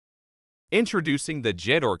Introducing the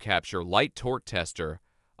Gedore Capture Lite Torque Tester,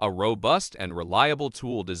 a robust and reliable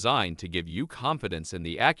tool designed to give you confidence in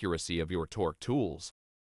the accuracy of your torque tools.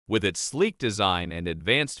 With its sleek design and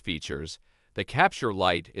advanced features, the Capture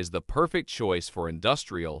Lite is the perfect choice for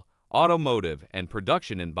industrial, automotive, and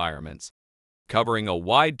production environments. Covering a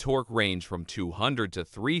wide torque range from 200 to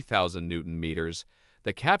 3,000 Newton meters,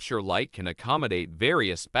 the Capture Lite can accommodate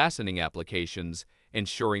various fastening applications,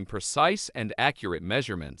 ensuring precise and accurate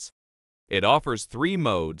measurements. It offers 3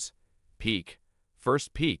 modes: peak,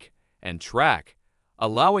 first peak, and track,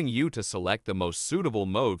 allowing you to select the most suitable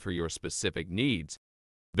mode for your specific needs.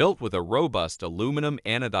 Built with a robust aluminum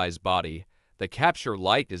anodized body, the Capture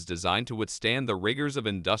Lite is designed to withstand the rigors of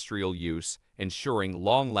industrial use, ensuring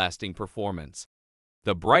long-lasting performance.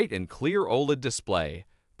 The bright and clear OLED display,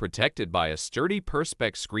 protected by a sturdy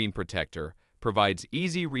Perspex screen protector, provides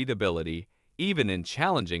easy readability even in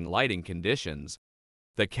challenging lighting conditions.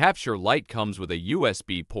 The Capture Lite comes with a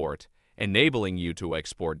USB port, enabling you to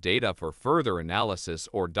export data for further analysis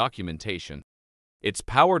or documentation. It's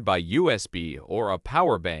powered by USB or a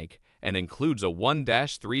power bank and includes a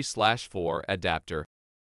 1-3/4 adapter.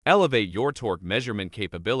 Elevate your torque measurement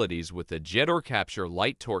capabilities with the Gedore Capture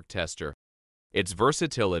Lite Torque Tester. Its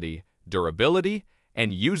versatility, durability,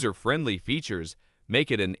 and user-friendly features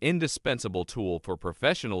make it an indispensable tool for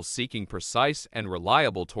professionals seeking precise and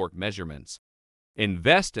reliable torque measurements.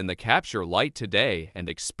 Invest in the Capture Lite today and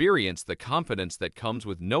experience the confidence that comes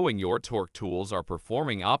with knowing your torque tools are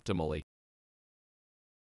performing optimally.